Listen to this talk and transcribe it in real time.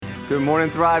Good morning,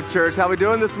 Thrive Church. How we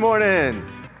doing this morning?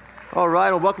 All right,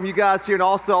 well, welcome you guys here, and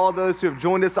also all of those who have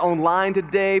joined us online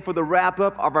today for the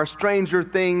wrap-up of our Stranger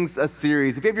Things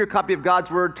series. If you have your copy of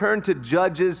God's Word, turn to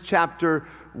Judges chapter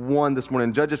 1 this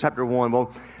morning. Judges chapter 1.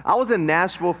 Well, I was in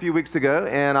Nashville a few weeks ago,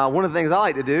 and one of the things I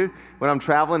like to do when I'm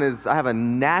traveling is I have a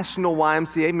national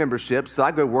YMCA membership, so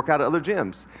I go work out at other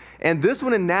gyms. And this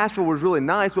one in Nashville was really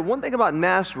nice, but one thing about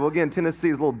Nashville, again, Tennessee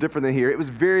is a little different than here. It was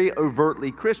very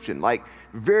overtly Christian, like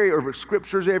very overt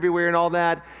scriptures everywhere and all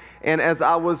that. And as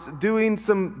I was doing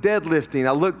some deadlifting,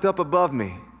 I looked up above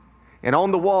me, and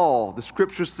on the wall, the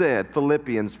scripture said,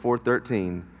 Philippians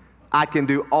 4:13, I can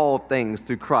do all things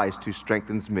through Christ who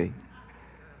strengthens me.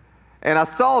 And I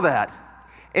saw that.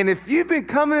 And if you've been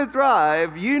coming to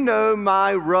Thrive, you know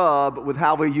my rub with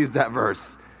how we use that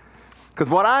verse. Because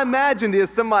what I imagined is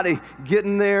somebody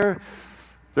getting there,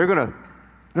 they're going to,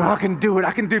 I can do it.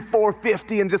 I can do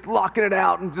 450 and just locking it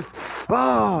out and just,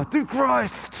 through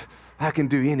Christ, I can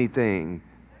do anything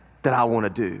that I want to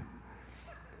do.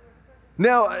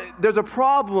 Now, there's a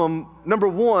problem. Number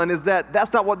one is that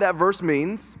that's not what that verse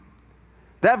means.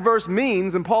 That verse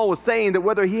means, and Paul was saying, that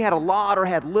whether he had a lot or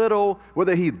had little,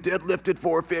 whether he deadlifted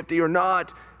 450 or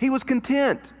not, he was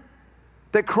content.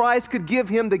 That Christ could give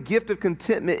him the gift of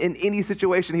contentment in any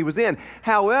situation he was in.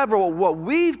 However, what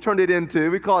we've turned it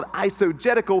into, we call it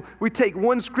eisegetical. We take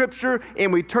one scripture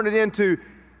and we turn it into,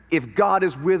 if God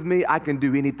is with me, I can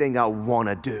do anything I want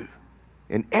to do.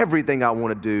 And everything I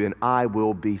want to do, and I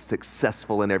will be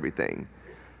successful in everything.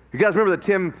 You guys remember the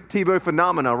Tim Tebow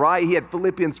phenomena, right? He had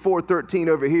Philippians 4:13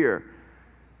 over here.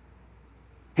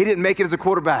 He didn't make it as a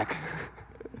quarterback.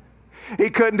 He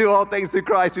couldn't do all things through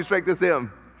Christ who strengthens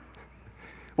him.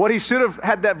 What he should have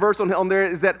had that verse on there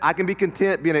is that I can be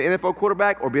content being an NFL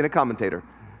quarterback or being a commentator.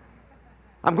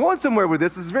 I'm going somewhere with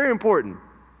this. This is very important.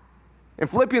 In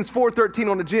Philippians 4:13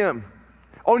 on the gym,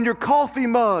 on your coffee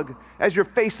mug, as you're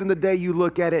facing the day you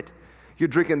look at it, you're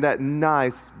drinking that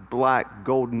nice black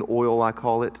golden oil, I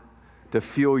call it, to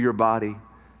fuel your body,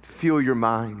 to fuel your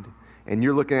mind. And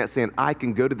you're looking at saying, I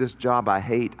can go to this job I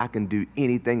hate. I can do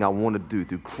anything I want to do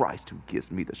through Christ who gives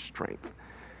me the strength.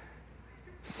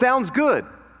 Sounds good.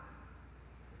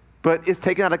 But it's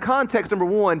taken out of context, number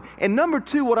one. And number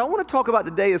two, what I want to talk about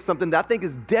today is something that I think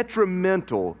is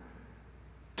detrimental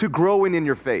to growing in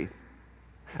your faith.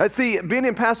 See, being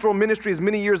in pastoral ministry as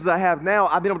many years as I have now,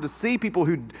 I've been able to see people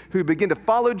who begin to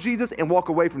follow Jesus and walk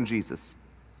away from Jesus.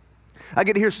 I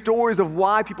get to hear stories of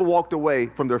why people walked away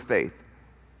from their faith.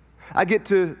 I get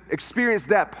to experience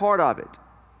that part of it.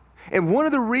 And one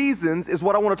of the reasons is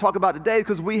what I want to talk about today,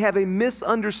 because we have a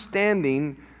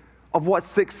misunderstanding of what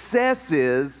success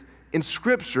is in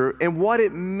Scripture and what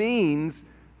it means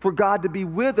for God to be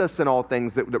with us in all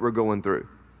things that we're going through.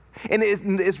 And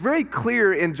it's very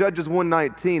clear in Judges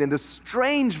 1:19, and this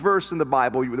strange verse in the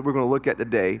Bible that we're going to look at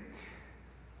today,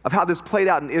 of how this played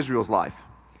out in Israel's life.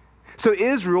 So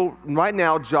Israel, right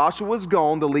now, Joshua's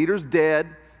gone, the leader's dead,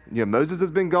 Moses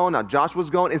has been gone, now Joshua's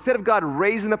gone. Instead of God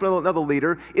raising up another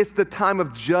leader, it's the time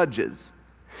of judges.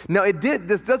 Now,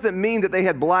 this doesn't mean that they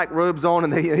had black robes on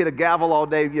and they hit a gavel all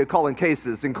day calling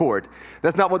cases in court.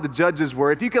 That's not what the judges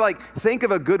were. If you could think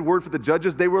of a good word for the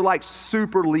judges, they were like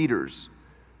super leaders.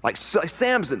 Like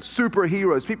Samson,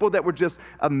 superheroes, people that were just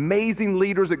amazing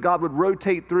leaders that God would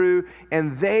rotate through,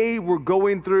 and they were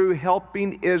going through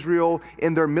helping Israel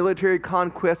in their military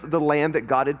conquest of the land that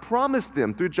God had promised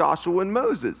them through Joshua and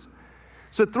Moses.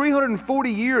 So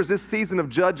 340 years this season of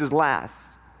Judges lasts.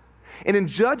 And in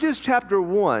Judges chapter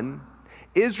 1,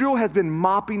 Israel has been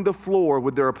mopping the floor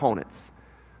with their opponents.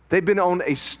 They've been on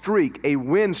a streak, a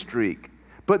win streak,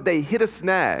 but they hit a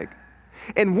snag.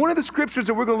 And one of the scriptures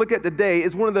that we're going to look at today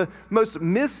is one of the most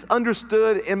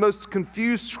misunderstood and most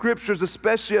confused scriptures,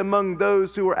 especially among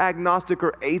those who are agnostic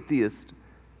or atheist.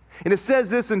 And it says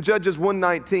this in Judges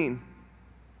 1:19.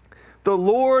 The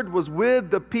Lord was with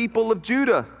the people of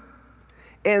Judah,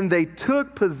 and they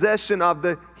took possession of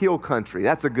the hill country.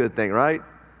 That's a good thing, right?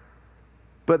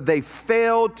 But they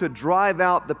failed to drive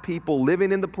out the people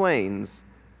living in the plains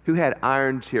who had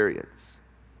iron chariots.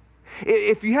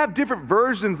 If you have different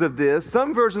versions of this,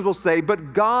 some versions will say,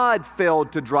 but God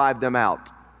failed to drive them out.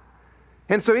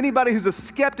 And so anybody who's a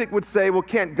skeptic would say, well,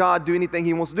 can't God do anything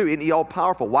he wants to do? Isn't he all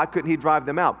powerful? Why couldn't he drive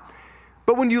them out?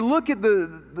 But when you look at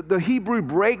the Hebrew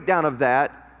breakdown of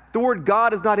that, the word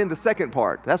God is not in the second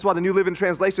part. That's why the New Living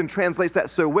Translation translates that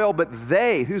so well. But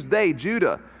they, who's they?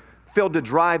 Judah, failed to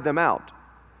drive them out.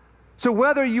 So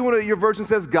whether your version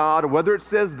says God, or whether it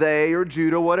says they, or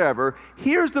Judah, whatever,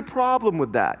 here's the problem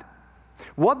with that.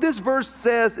 What this verse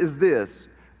says is this: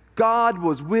 God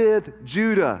was with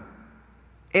Judah,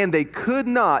 and they could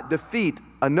not defeat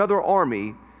another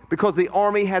army because the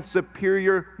army had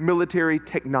superior military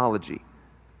technology.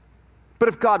 But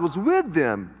if God was with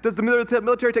them, does the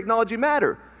military technology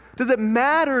matter? Does it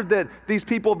matter that these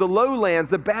people of the lowlands,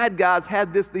 the bad guys,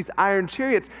 had these iron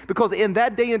chariots? Because in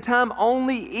that day and time,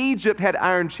 only Egypt had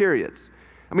iron chariots.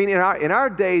 I mean, in our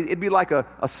day, it'd be like a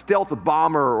stealth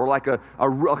bomber or like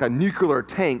a nuclear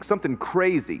tank, something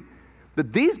crazy.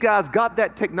 But these guys got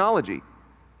that technology,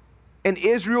 and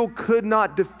Israel could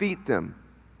not defeat them.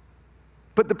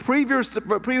 But the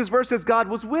previous verse says God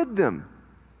was with them.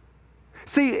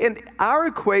 See, and our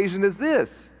equation is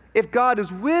this: if God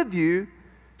is with you,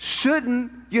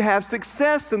 shouldn't you have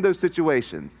success in those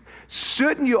situations?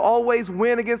 Shouldn't you always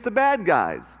win against the bad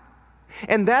guys?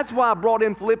 And that's why I brought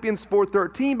in Philippians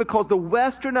 4:13, because the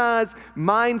westernized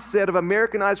mindset of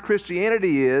Americanized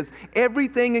Christianity is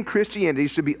everything in Christianity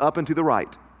should be up and to the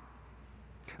right.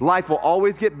 Life will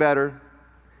always get better,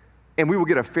 and we will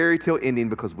get a fairy tale ending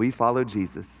because we follow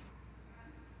Jesus.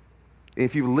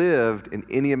 If you've lived in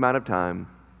any amount of time,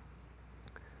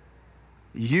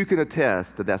 you can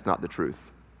attest that that's not the truth.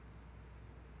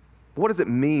 What does it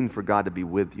mean for God to be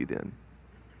with you then?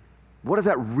 What does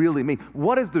that really mean?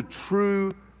 What is the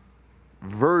true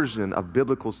version of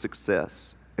biblical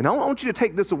success? And I want you to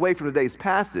take this away from today's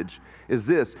passage, is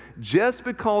this: just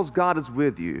because God is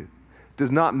with you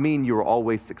does not mean you're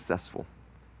always successful.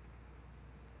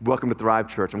 Welcome to Thrive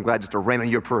Church. I'm glad just to rain on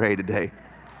your parade today.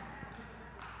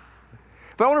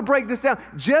 But I want to break this down.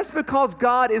 Just because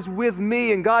God is with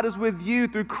me and God is with you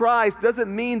through Christ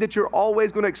doesn't mean that you're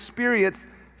always going to experience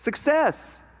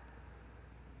success.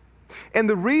 And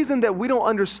the reason that we don't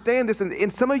understand this,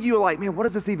 and some of you are like, man, what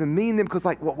does this even mean then? Because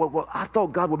well, I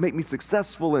thought God would make me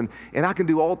successful and I can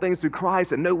do all things through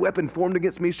Christ and no weapon formed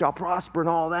against me shall prosper and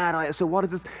all that. So what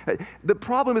is this? The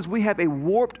problem is we have a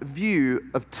warped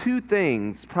view of two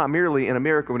things primarily in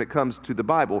America when it comes to the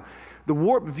Bible. The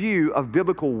warped view of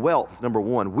biblical wealth, number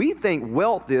one. We think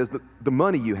wealth is the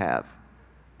money you have.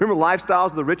 Remember Lifestyles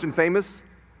of the Rich and Famous?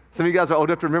 Some of you guys are old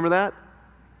enough to remember that?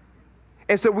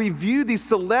 And so we view these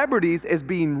celebrities as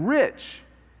being rich.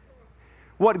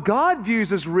 What God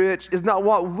views as rich is not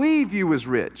what we view as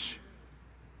rich.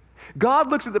 God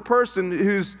looks at the person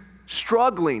who's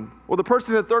struggling, or the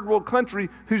person in a third world country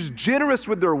who's generous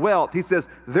with their wealth. He says,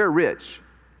 they're rich.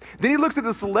 Then he looks at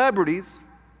the celebrities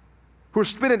who are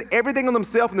spending everything on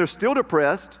themselves and they're still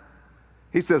depressed.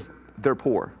 He says, they're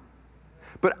poor.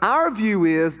 But our view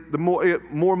is the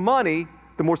more money,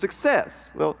 the more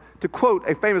success. Well, to quote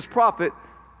a famous prophet,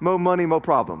 more money, more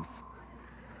problems.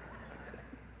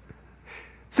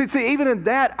 See, even in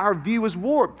that, our view is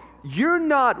warped. You're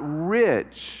not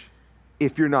rich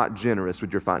if you're not generous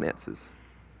with your finances.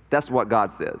 That's what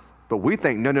God says. But we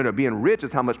think, no, being rich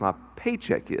is how much my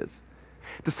paycheck is.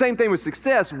 The same thing with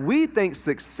success. We think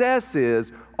success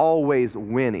is always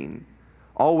winning,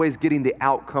 always getting the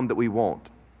outcome that we want,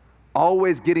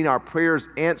 always getting our prayers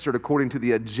answered according to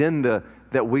the agenda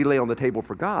that we lay on the table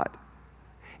for God.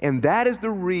 And that is the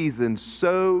reason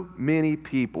so many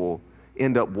people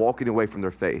end up walking away from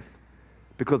their faith,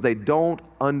 because they don't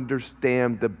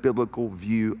understand the biblical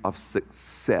view of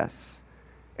success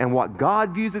and what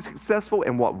God views as successful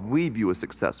and what we view as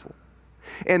successful.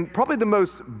 And probably the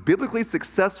most biblically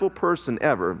successful person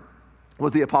ever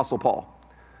was the Apostle Paul,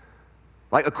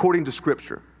 like according to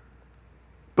Scripture.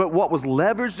 But what was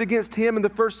leveraged against him in the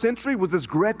first century was this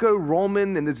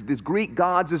Greco-Roman and this Greek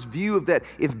gods, this view of that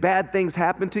if bad things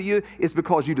happen to you, it's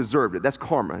because you deserved it. That's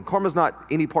karma. And karma's not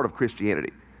any part of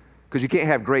Christianity, because you can't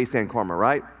have grace and karma,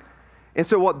 right? And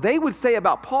so what they would say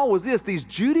about Paul was this: these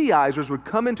Judaizers would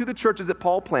come into the churches that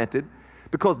Paul planted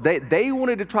because they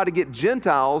wanted to try to get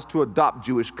Gentiles to adopt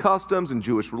Jewish customs and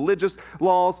Jewish religious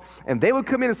laws. And they would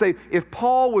come in and say, if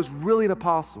Paul was really an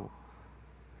apostle,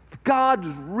 if God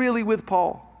was really with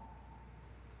Paul,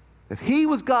 if he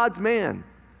was God's man,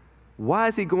 why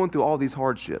is he going through all these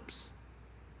hardships?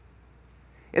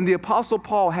 And the Apostle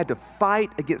Paul had to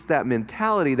fight against that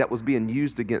mentality that was being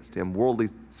used against him, worldly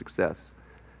success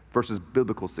versus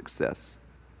biblical success.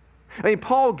 I mean,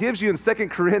 Paul gives you in 2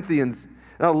 Corinthians,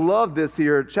 and I love this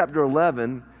here, chapter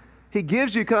 11, he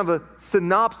gives you kind of a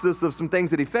synopsis of some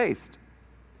things that he faced.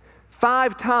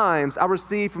 5 times I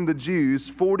received from the Jews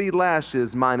 40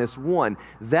 lashes minus 1.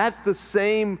 That's the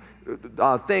same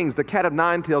things, the cat of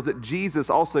nine tails, that Jesus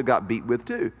also got beat with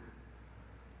too.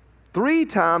 3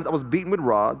 times I was beaten with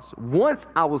rods. Once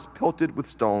I was pelted with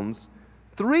stones.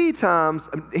 3 times,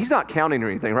 he's not counting or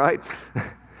anything, right?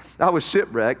 I was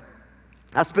shipwrecked.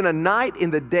 I spent a night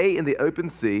and the day in the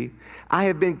open sea. I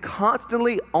have been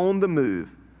constantly on the move.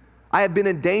 I have been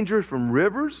in danger from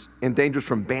rivers, in dangers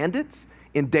from bandits,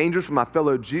 in danger from my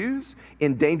fellow Jews,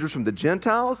 in danger from the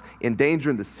Gentiles, in danger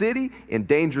in the city, in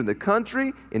danger in the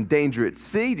country, in danger at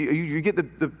sea. Do you get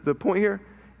the point here?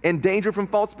 In danger from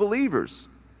false believers.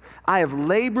 I have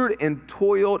labored and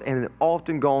toiled and have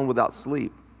often gone without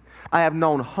sleep. I have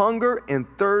known hunger and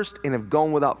thirst and have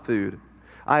gone without food.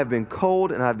 I have been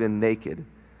cold and I have been naked.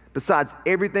 Besides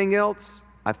everything else,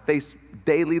 I face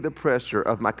daily the pressure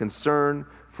of my concern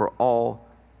for all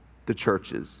the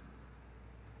churches.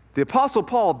 The Apostle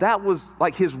Paul, that was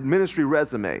like his ministry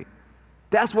resume.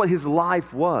 That's what his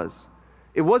life was.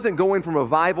 It wasn't going from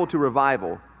revival to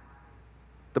revival.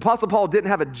 The Apostle Paul didn't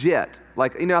have a jet.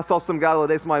 Like, I saw some guy the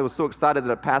other day, somebody was so excited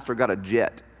that a pastor got a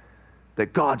jet,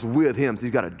 that God's with him, so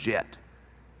he's got a jet.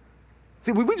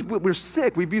 See, we're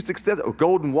sick. We view success,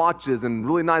 golden watches and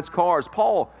really nice cars.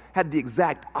 Paul had the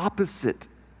exact opposite.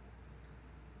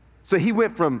 So he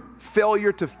went from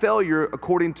failure to failure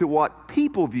according to what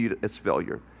people viewed as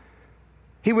failure.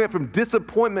 He went from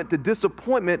disappointment to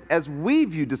disappointment as we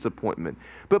view disappointment.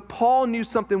 But Paul knew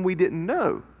something we didn't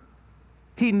know.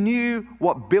 He knew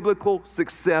what biblical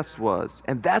success was.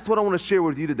 And that's what I want to share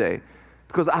with you today.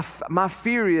 Because my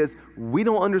fear is we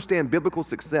don't understand biblical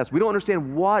success. We don't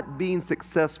understand what being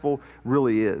successful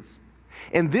really is.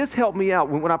 And this helped me out.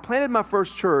 When I planted my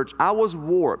first church, I was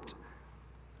warped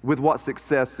with what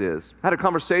success is. I had a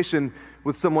conversation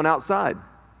with someone outside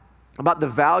about the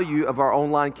value of our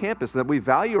online campus, and that we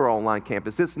value our online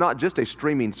campus. It's not just a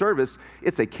streaming service,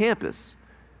 it's a campus.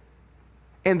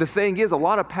 And the thing is, a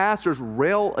lot of pastors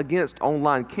rail against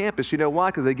online campus. You know why?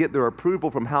 Because they get their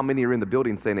approval from how many are in the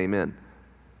building saying amen.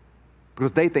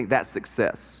 Because they think that's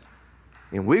success.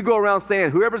 And we go around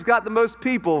saying, whoever's got the most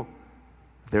people,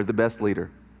 they're the best leader.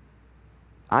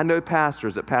 I know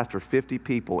pastors that pastor 50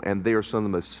 people, and they are some of the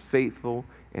most faithful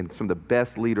and some of the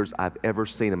best leaders I've ever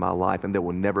seen in my life, and they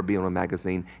will never be on a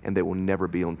magazine, and they will never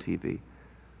be on TV.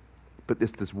 But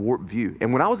it's this warped view.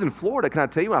 And when I was in Florida, can I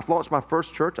tell you, when I launched my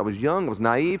first church, I was young, I was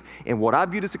naive, and what I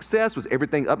viewed as success was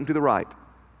everything up and to the right.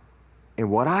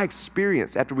 And what I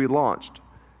experienced after we launched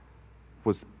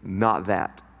was not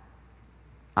that.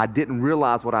 I didn't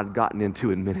realize what I'd gotten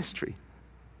into in ministry,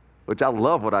 which I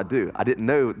love what I do. I didn't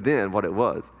know then what it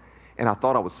was, and I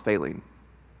thought I was failing.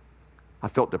 I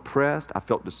felt depressed, I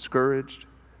felt discouraged,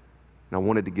 and I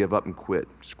wanted to give up and quit,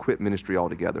 just quit ministry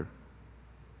altogether.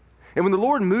 And when the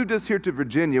Lord moved us here to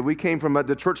Virginia, we came from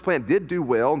the church plant did do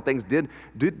well, and things did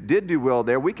do well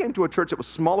there. We came to a church that was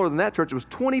smaller than that church. It was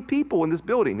 20 people in this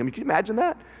building. I mean, can you imagine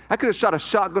that? I could have shot a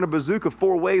shotgun or bazooka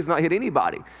 4 ways and not hit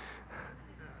anybody.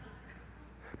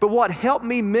 But what helped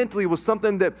me mentally was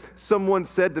something that someone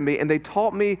said to me, and they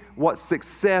taught me what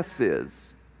success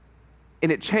is.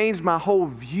 And it changed my whole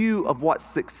view of what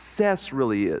success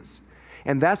really is.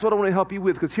 And that's what I want to help you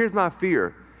with, because here's my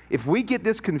fear. If we get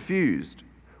this confused,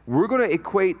 we're going to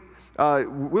equate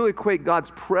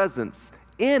God's presence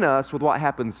in us with what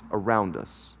happens around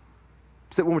us.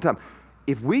 Say it one more time.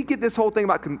 If we get this whole thing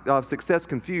about success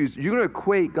confused, you're going to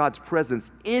equate God's presence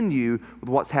in you with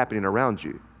what's happening around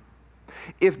you.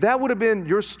 If that would have been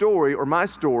your story or my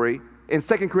story in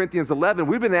 2 Corinthians 11,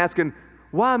 we've been asking,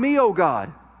 why me, oh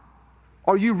God?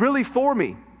 Are you really for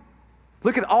me?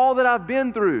 Look at all that I've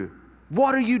been through.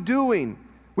 What are you doing?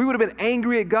 We would have been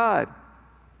angry at God.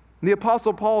 The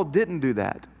Apostle Paul didn't do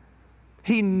that.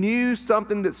 He knew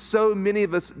something that so many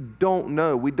of us don't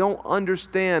know. We don't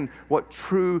understand what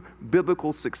true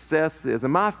biblical success is.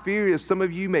 And my fear is some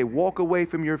of you may walk away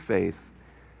from your faith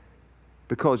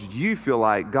because you feel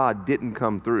like God didn't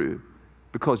come through,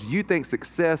 because you think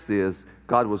success is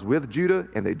God was with Judah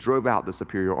and they drove out the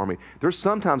superior army. There's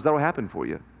sometimes that'll happen for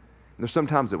you, and there's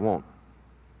sometimes it won't.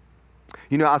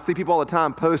 I see people all the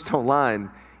time post online,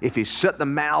 if he shut the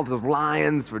mouths of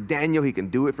lions for Daniel, he can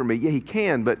do it for me. Yeah, he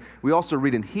can, but we also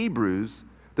read in Hebrews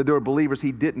that there were believers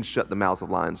he didn't shut the mouths of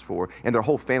lions for, and their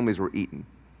whole families were eaten.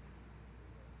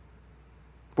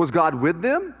 Was God with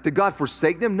them? Did God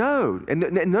forsake them? No, and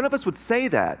none of us would say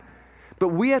that. But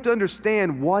we have to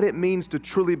understand what it means to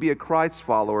truly be a Christ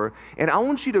follower. And I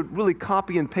want you to really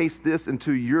copy and paste this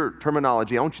into your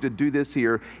terminology. I want you to do this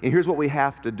here, and here's what we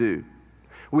have to do.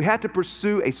 We have to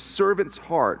pursue a servant's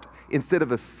heart instead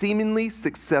of a seemingly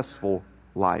successful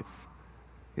life.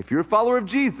 If you're a follower of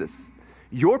Jesus,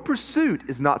 your pursuit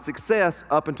is not success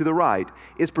up and to the right.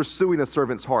 It's pursuing a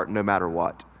servant's heart no matter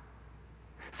what.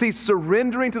 See,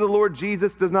 surrendering to the Lord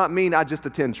Jesus does not mean I just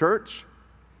attend church.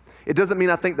 It doesn't mean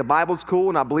I think the Bible's cool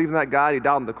and I believe in that guy, he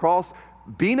died on the cross.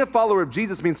 Being a follower of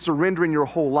Jesus means surrendering your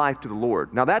whole life to the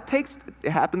Lord. Now it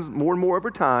happens more and more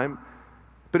over time,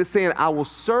 but it's saying I will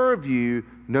serve you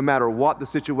no matter what the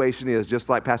situation is, just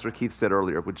like Pastor Keith said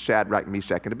earlier with Shadrach,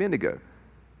 Meshach, and Abednego.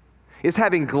 It's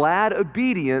having glad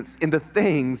obedience in the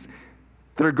things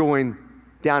that are going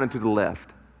down and to the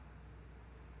left.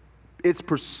 It's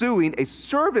pursuing a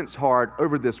servant's heart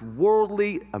over this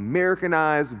worldly,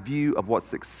 Americanized view of what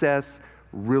success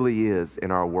really is in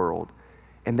our world.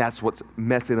 And that's what's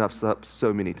messing us up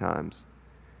so many times.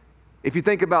 If you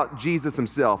think about Jesus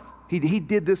himself, he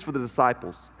did this for the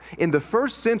disciples. In the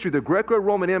first century, the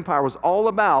Greco-Roman Empire was all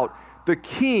about the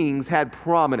kings had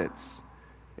prominence.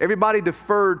 Everybody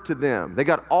deferred to them. They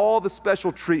got all the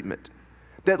special treatment.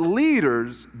 That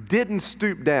leaders didn't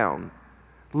stoop down.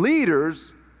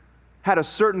 Leaders had a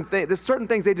certain thing, there's certain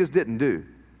things they just didn't do.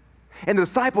 And the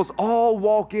disciples all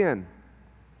walk in.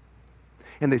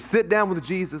 And they sit down with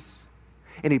Jesus,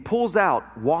 and he pulls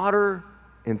out water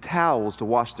and towels to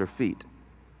wash their feet.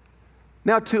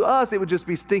 Now, to us, it would just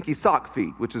be stinky sock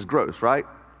feet, which is gross, right?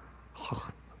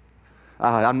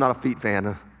 I'm not a feet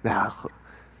fan.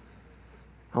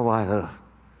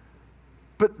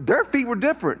 But their feet were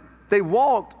different. They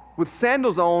walked with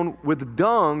sandals on with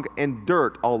dung and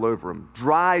dirt all over them,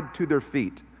 dried to their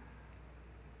feet.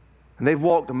 And they've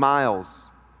walked miles.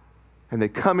 And they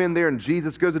come in there and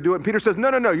Jesus goes to do it. And Peter says, no,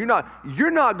 you're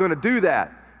not going to do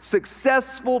that.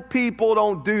 Successful people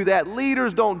don't do that.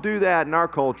 Leaders don't do that in our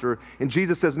culture. And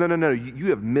Jesus says, no, you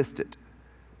have missed it.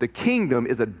 The kingdom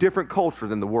is a different culture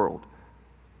than the world.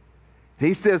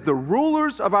 He says the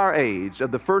rulers of our age,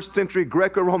 of the first century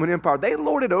Greco-Roman Empire, they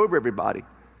lorded over everybody.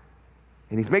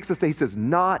 And he makes us say, he says,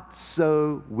 not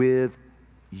so with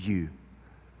you.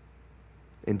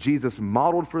 And Jesus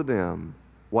modeled for them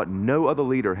what no other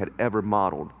leader had ever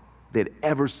modeled, they'd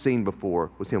ever seen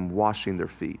before, was him washing their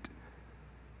feet.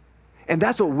 And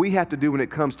that's what we have to do when it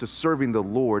comes to serving the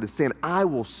Lord, is saying, I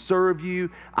will serve you,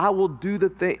 I will do the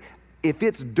thing. If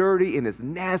it's dirty and it's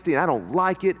nasty and I don't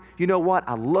like it, you know what?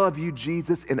 I love you,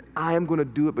 Jesus, and I am going to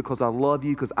do it because I love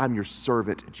you, because I'm your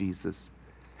servant, Jesus.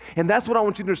 And that's what I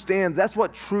want you to understand. That's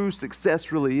what true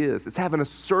success really is. It's having a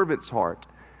servant's heart.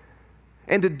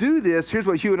 And to do this, here's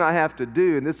what you and I have to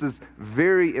do, and this is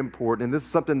very important, and this is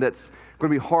something that's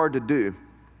going to be hard to do.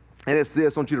 And it's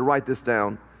this, I want you to write this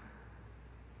down.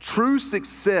 True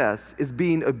success is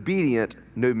being obedient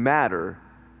no matter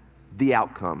the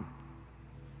outcome.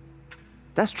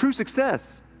 That's true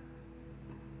success.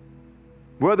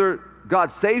 Whether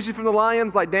God saves you from the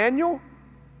lions like Daniel,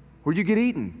 or you get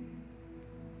eaten.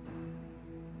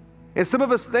 And some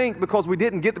of us think because we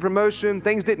didn't get the promotion,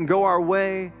 things didn't go our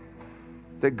way,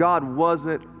 that God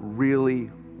wasn't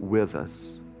really with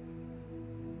us.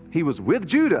 He was with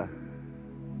Judah,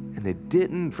 and they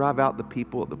didn't drive out the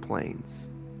people of the plains.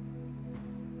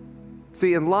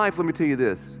 See, in life, let me tell you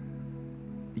this.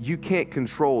 You can't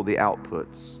control the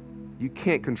outputs. You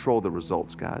can't control the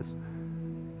results, guys.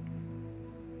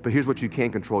 But here's what you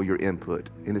can control, your input,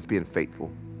 and it's being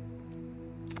faithful.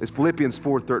 It's Philippians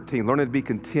 4:13, learning to be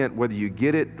content whether you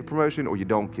get it, the promotion, or you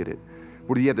don't get it.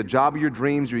 Whether you have the job of your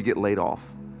dreams or you get laid off.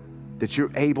 That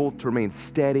you're able to remain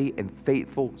steady and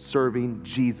faithful, serving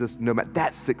Jesus, no matter,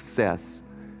 that's success.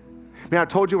 Man, I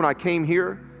told you when I came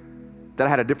here that I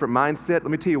had a different mindset.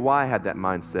 Let me tell you why I had that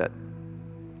mindset.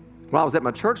 When I was at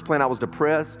my church plant, I was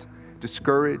depressed,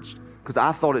 discouraged, because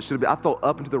I thought it should have been, I thought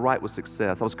up and to the right was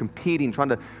success. I was competing, trying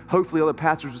to, hopefully other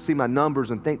pastors would see my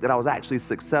numbers and think that I was actually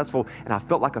successful, and I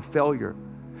felt like a failure.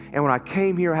 And when I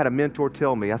came here, I had a mentor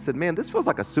tell me, I said, man, this feels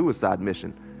like a suicide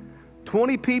mission.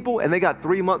 20 people, and they got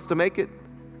 3 months to make it?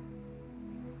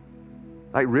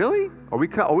 Like, really? Are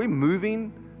we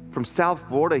moving from South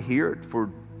Florida here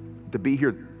to be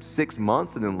here 6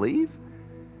 months and then leave?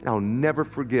 And I'll never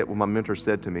forget what my mentor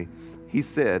said to me. He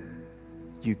said,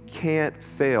 you can't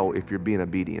fail if you're being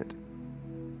obedient.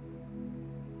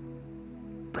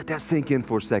 Let that sink in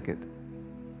for a second.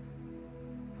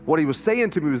 What he was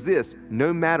saying to me was this: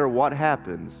 no matter what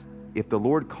happens, if the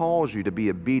Lord calls you to be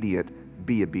obedient,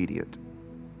 be obedient.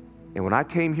 And when I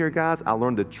came here, guys, I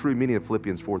learned the true meaning of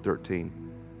Philippians 4:13.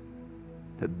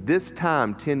 That this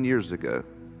time 10 years ago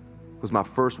was my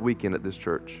first weekend at this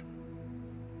church.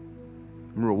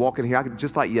 I remember walking here,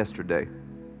 just like yesterday.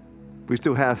 We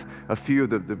still have a few of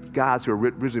the guys who were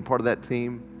originally part of that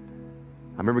team.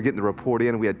 I remember getting the report in,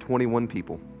 and we had 21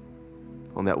 people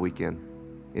on that weekend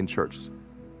in church.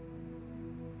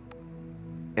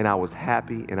 And I was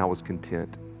happy and I was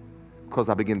content because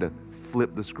I began to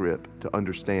flip the script to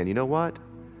understand, you know what?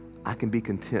 I can be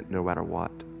content no matter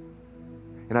what.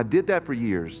 And I did that for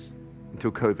years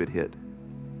until COVID hit.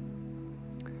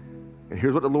 And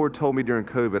here's what the Lord told me during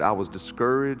COVID. I was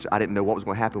discouraged. I didn't know what was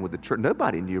going to happen with the church.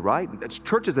 Nobody knew, right?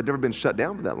 Churches had never been shut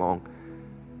down for that long.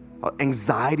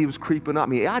 Anxiety was creeping up.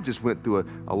 I mean, I just went through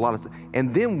a lot of stuff.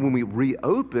 And then when we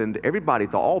reopened, everybody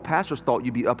thought, all pastors thought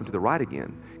you'd be up and to the right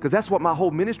again. Because that's what my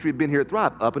whole ministry had been here at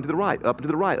Thrive, up and to the right, up and to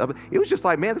the right. It was just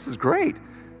like, man, this is great.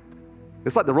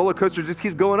 It's like the roller coaster just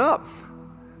keeps going up.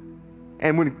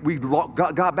 And when we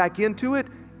got back into it,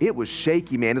 it was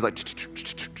shaky, man. It's like,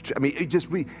 I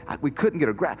mean, we couldn't get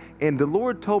a grasp. And the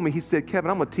Lord told me, he said, Kevin,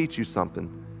 I'm going to teach you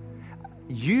something.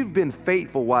 You've been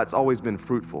faithful while it's always been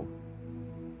fruitful.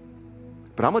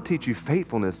 But I'm going to teach you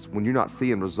faithfulness when you're not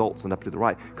seeing results and up to the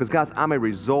right. Because, guys, I'm a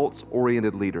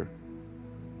results-oriented leader.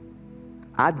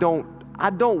 I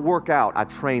don't work out. I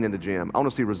train in the gym. I want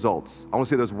to see results. I want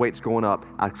to see those weights going up.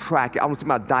 I track it. I want to see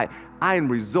my diet.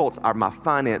 Results are my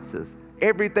finances.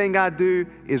 Everything I do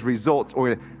is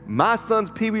results-oriented. My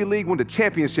son's Pee Wee League won the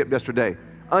championship yesterday.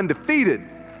 Undefeated.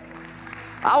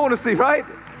 I want to see, right?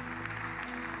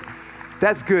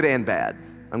 That's good and bad.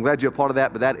 I'm glad you applauded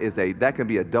that, but that can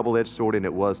be a double-edged sword, and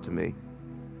it was to me.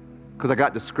 Because I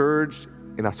got discouraged,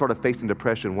 and I started facing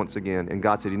depression once again. And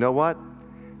God said, you know what?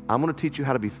 I'm going to teach you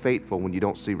how to be faithful when you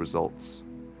don't see results.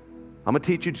 I'm going to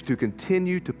teach you to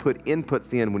continue to put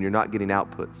inputs in when you're not getting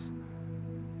outputs.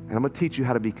 And I'm going to teach you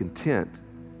how to be content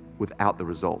without the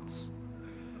results.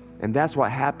 And that's what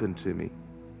happened to me.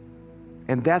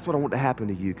 And that's what I want to happen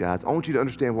to you guys. I want you to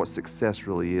understand what success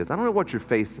really is. I don't know what you're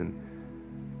facing.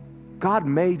 God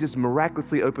may just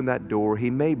miraculously open that door. He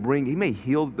may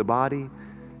heal the body,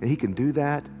 and he can do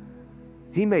that.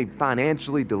 He may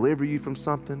financially deliver you from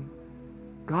something.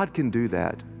 God can do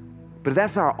that. But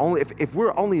if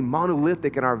we're only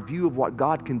monolithic in our view of what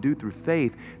God can do through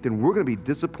faith, then we're going to be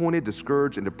disappointed,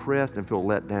 discouraged, and depressed and feel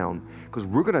let down. Because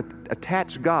we're going to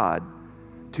attach God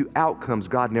to outcomes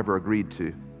God never agreed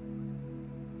to.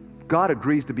 God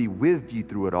agrees to be with you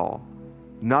through it all,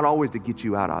 not always to get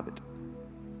you out of it.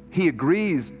 He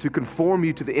agrees to conform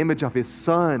you to the image of his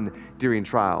Son during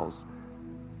trials,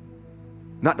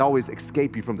 not to always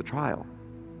escape you from the trial.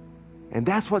 And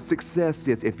that's what success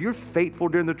is. If you're faithful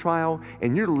during the trial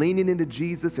and you're leaning into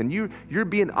Jesus and you're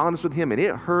being honest with him and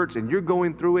it hurts and you're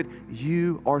going through it,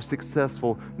 you are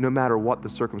successful no matter what the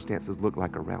circumstances look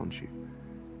like around you.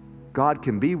 God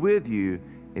can be with you,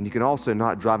 and you can also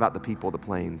not drive out the people of the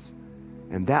plains.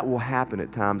 And that will happen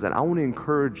at times. And I want to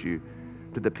encourage you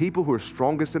that the people who are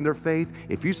strongest in their faith,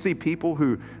 if you see people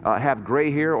who have gray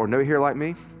hair or no hair like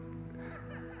me,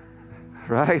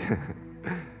 right?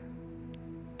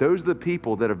 Those are the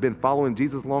people that have been following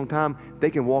Jesus a long time.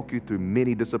 They can walk you through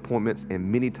many disappointments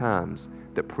and many times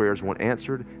that prayers weren't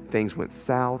answered, things went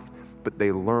south, but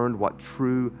they learned what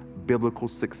true biblical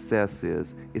success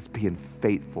is. It's being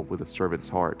faithful with a servant's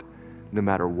heart, no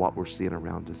matter what we're seeing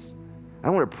around us. I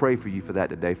want to pray for you for that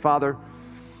today. Father,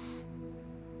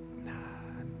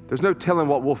 there's no telling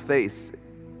what we'll face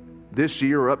this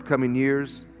year or upcoming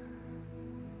years.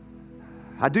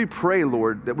 I do pray,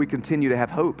 Lord, that we continue to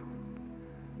have hope.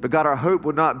 But God, our hope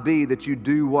would not be that you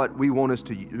do what we want us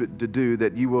to do,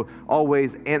 that you will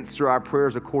always answer our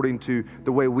prayers according to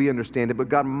the way we understand it. But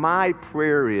God, my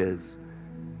prayer is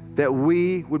that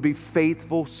we would be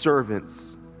faithful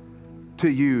servants to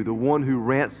you, the one who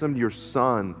ransomed your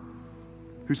Son,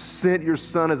 who sent your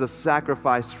Son as a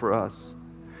sacrifice for us,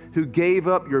 who gave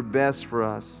up your best for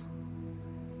us.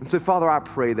 And so, Father, I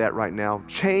pray that right now.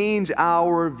 Change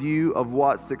our view of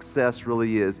what success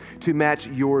really is to match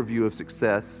your view of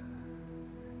success.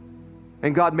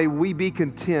 And God, may we be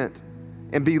content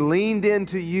and be leaned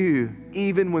into you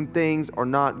even when things are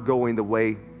not going the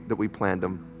way that we planned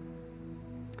them.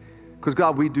 Because,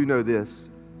 God, we do know this.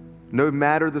 No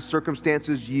matter the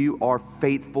circumstances, you are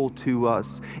faithful to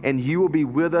us. And you will be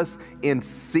with us in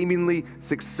seemingly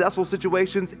successful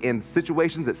situations and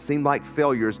situations that seem like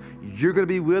failures. You're going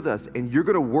to be with us, and you're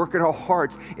going to work in our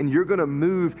hearts, and you're going to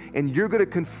move, and you're going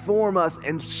to conform us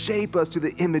and shape us to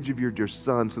the image of your dear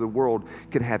Son so the world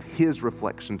can have his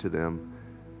reflection to them.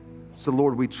 So,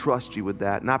 Lord, we trust you with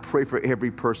that. And I pray for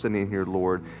every person in here,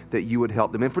 Lord, that you would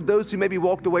help them. And for those who maybe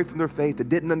walked away from their faith that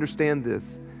didn't understand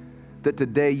this, that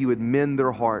today you would mend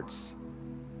their hearts.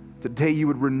 Today you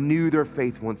would renew their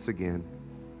faith once again.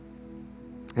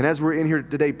 And as we're in here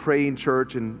today praying,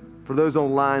 church, and for those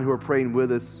online who are praying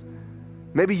with us,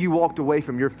 maybe you walked away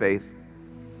from your faith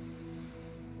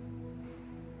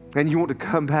and you want to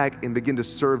come back and begin to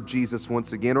serve Jesus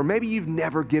once again. Or maybe you've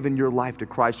never given your life to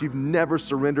Christ. You've never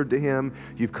surrendered to him.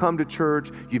 You've come to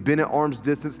church. You've been at arm's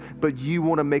distance, but you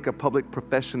want to make a public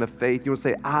profession of faith. You want to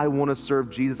say, I want to serve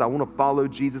Jesus. I want to follow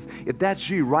Jesus. If that's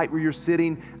you right where you're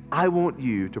sitting, I want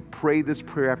you to pray this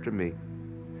prayer after me.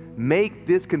 Make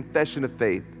this confession of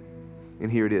faith.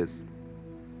 And here it is.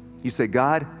 You say,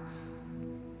 God,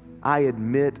 I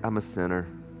admit I'm a sinner.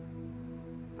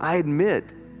 I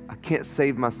admit I can't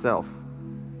save myself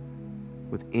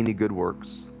with any good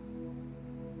works.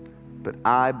 But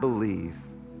I believe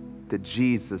that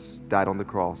Jesus died on the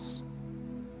cross.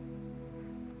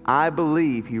 I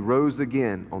believe he rose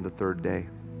again on the third day.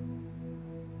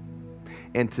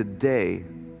 And today,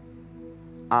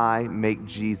 I make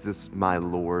Jesus my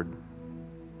Lord.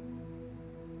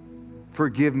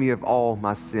 Forgive me of all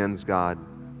my sins, God.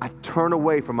 I turn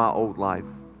away from my old life.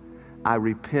 I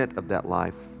repent of that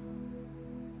life.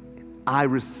 I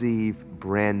receive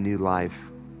brand new life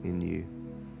in you.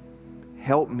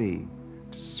 Help me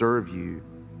to serve you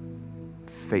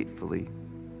faithfully.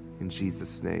 In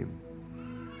Jesus' name,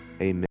 amen.